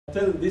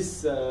Tell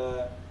this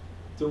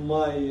to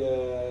my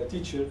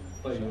teacher.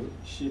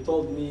 She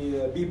told me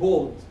be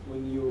bold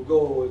when you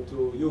go to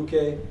UK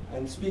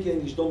and speak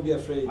English. Don't be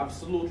afraid.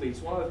 Absolutely, it's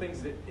one of the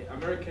things that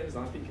Americans,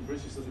 and I think in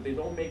British society,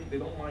 they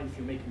don't mind if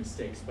you make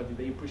mistakes, but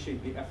they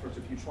appreciate the effort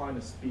if you trying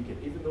to speak it,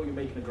 even though you're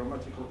making a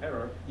grammatical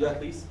error. Yeah.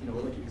 At least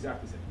like you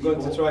exactly said.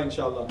 Going to try,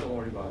 inshallah. Don't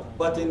worry about it.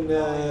 But in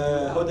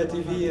Huda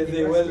TV,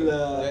 they will.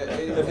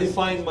 If they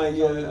find my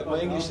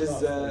English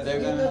is.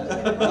 They're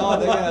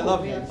gonna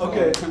love you.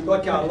 Okay.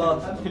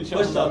 Allah.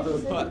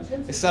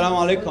 Assalamu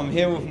alaikum. I'm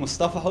here with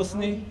Mustafa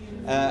Hosny,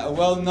 a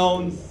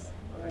well-known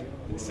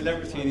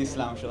celebrity in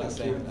Islam, shall I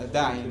say, a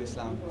da'i in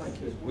Islam.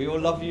 We all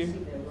love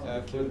you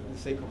for the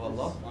sake of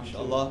Allah,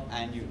 mashallah,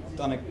 and you've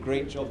done a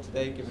great job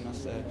today, giving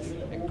us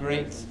a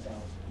great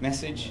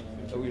message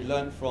that we've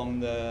learned from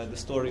the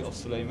story of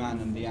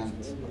Sulaiman and the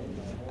ant.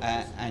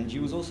 And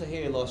you was also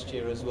here last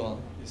year as well.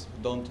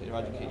 Don't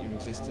eradicate your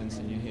existence,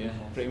 and you're here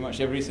pretty much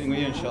every single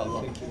year,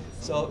 inshallah.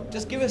 So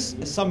just give us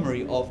a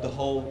summary of the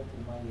whole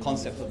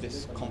concept of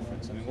this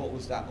conference. I mean, what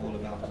was that all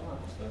about?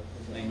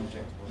 The main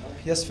objective.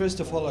 Yes,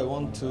 first of all, I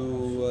want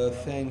to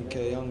thank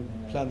young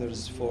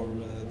planners for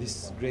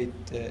this great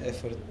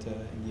effort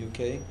in the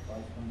UK.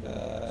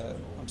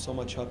 I'm so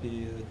much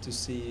happy to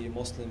see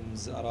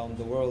Muslims around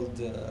the world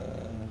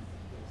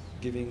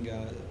giving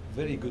a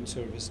very good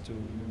service to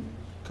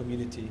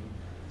community.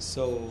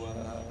 So,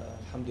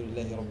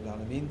 alhamdulillah rabbil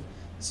alameen.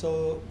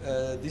 So,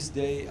 this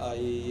day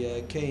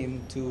I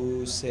came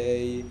to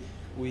say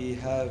we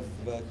have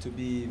to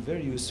be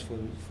very useful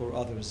for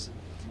others,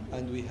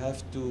 and we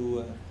have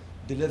to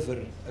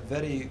deliver a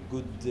very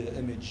good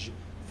image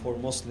for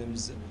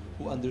Muslims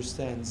who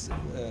understands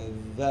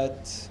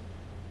that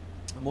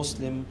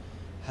Muslim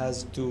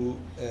has to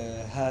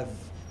have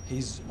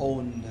his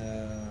own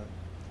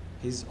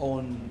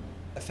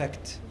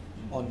effect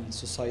on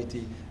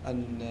society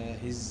and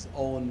his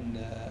own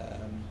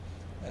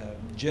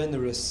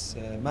generous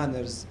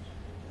manners,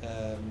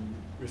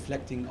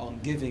 reflecting on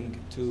giving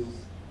to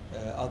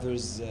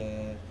others,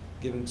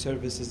 giving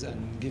services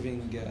and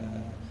giving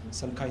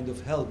some kind of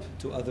help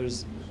to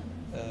others,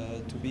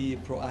 to be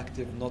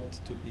proactive, not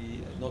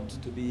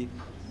to be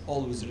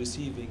always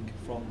receiving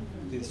from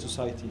the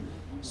society.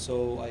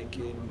 So I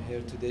came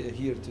here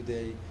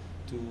today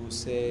to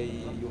say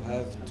you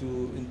have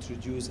to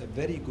introduce a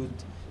very good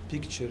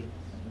picture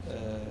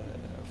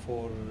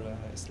for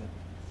Islam.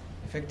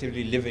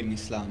 Effectively living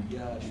Islam.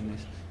 Yeah, sure.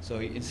 So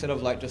instead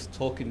of like just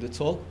talking the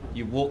talk,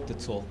 you walk the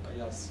talk.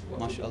 Yes.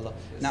 MashaAllah.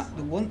 Yes. Now,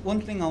 the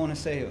one thing I want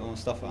to say,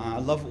 Mustafa, I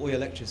love all your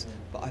lectures,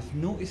 but I've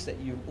noticed that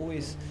you've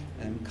always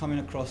coming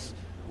across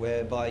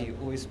whereby you're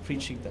always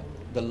preaching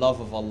the love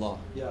of Allah.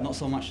 Yeah. Not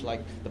so much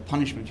like the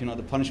punishment,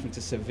 the punishment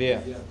is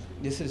severe. Yeah.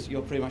 This is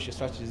pretty much your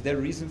strategy. Is there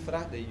a reason for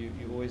that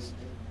you're always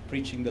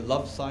preaching the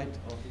love side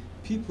of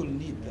People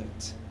need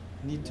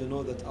to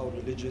know that our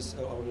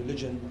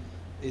religion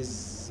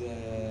is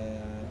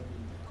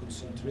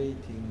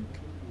concentrating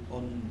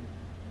on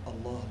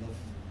Allah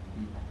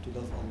to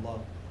love Allah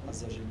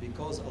Azza wa Jal,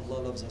 because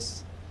Allah loves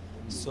us.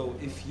 So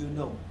if you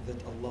know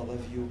that Allah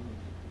loves you,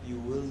 you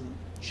will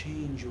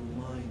change your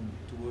mind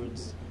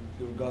towards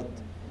your God,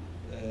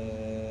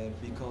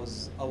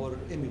 because our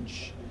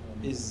image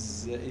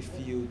is if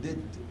you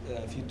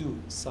do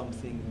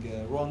something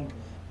wrong,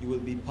 you will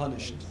be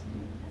punished.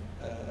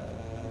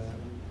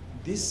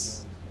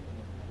 This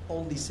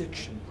only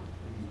section,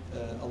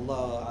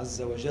 Allah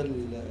Azza wa Jal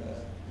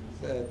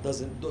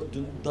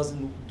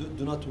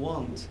do not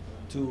want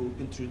to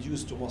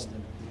introduce to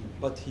Muslim,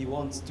 but He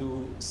wants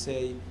to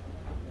say,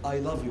 I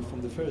love you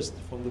from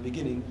the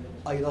beginning.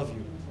 I love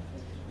you.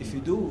 If you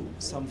do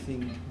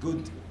something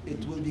good,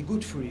 it will be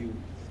good for you.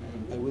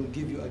 I will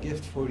give you a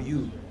gift for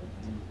you.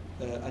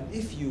 And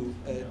if you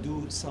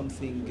do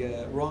something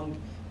wrong,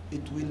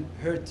 it will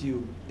hurt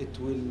you. It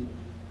will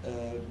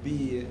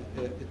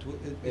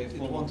it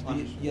won't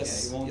be.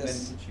 Yes, it won't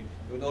yes. benefit you.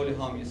 It would only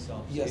harm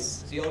yourself.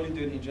 Yes. So you're only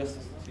doing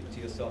injustice to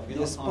yourself. You're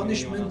Yes, not harming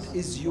anyone punishment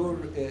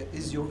else.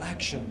 is your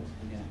action.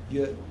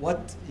 Yeah.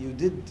 What you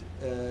did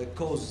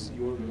cause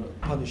your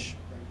punish,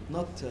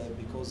 not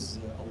because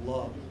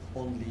Allah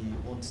only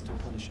wants to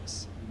punish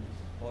us.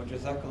 Well,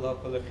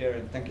 Jazakallah kulla khair,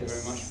 and thank you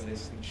very much for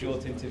this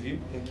short interview.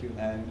 Thank you.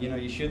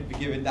 You should be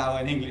giving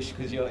dawah in English,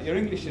 because your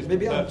English is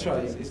Maybe perfect. I'm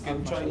trying. It's good.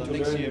 I'm trying to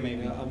next learn. year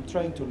maybe. I'm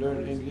trying to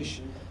learn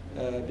English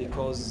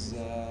because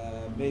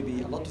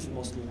maybe a lot of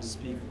Muslims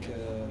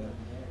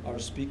are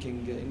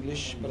speaking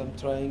English, but I'm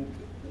trying.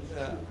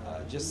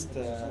 Just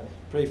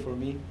pray for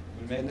me.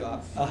 We'll make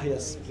that.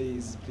 Yes,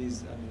 please.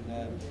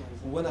 And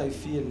when I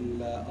feel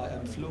I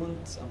am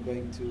fluent, I'm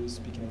going to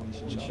speak in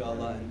English,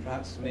 Inshallah, and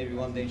perhaps maybe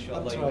one day,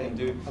 inshallah, I'm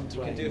you can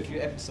trying. do a few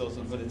episodes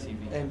on Huda TV.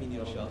 Ameen, ya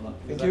Rabbi. Inshallah.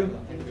 Thank you.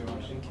 Thank you very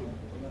much. Thank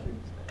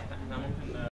you.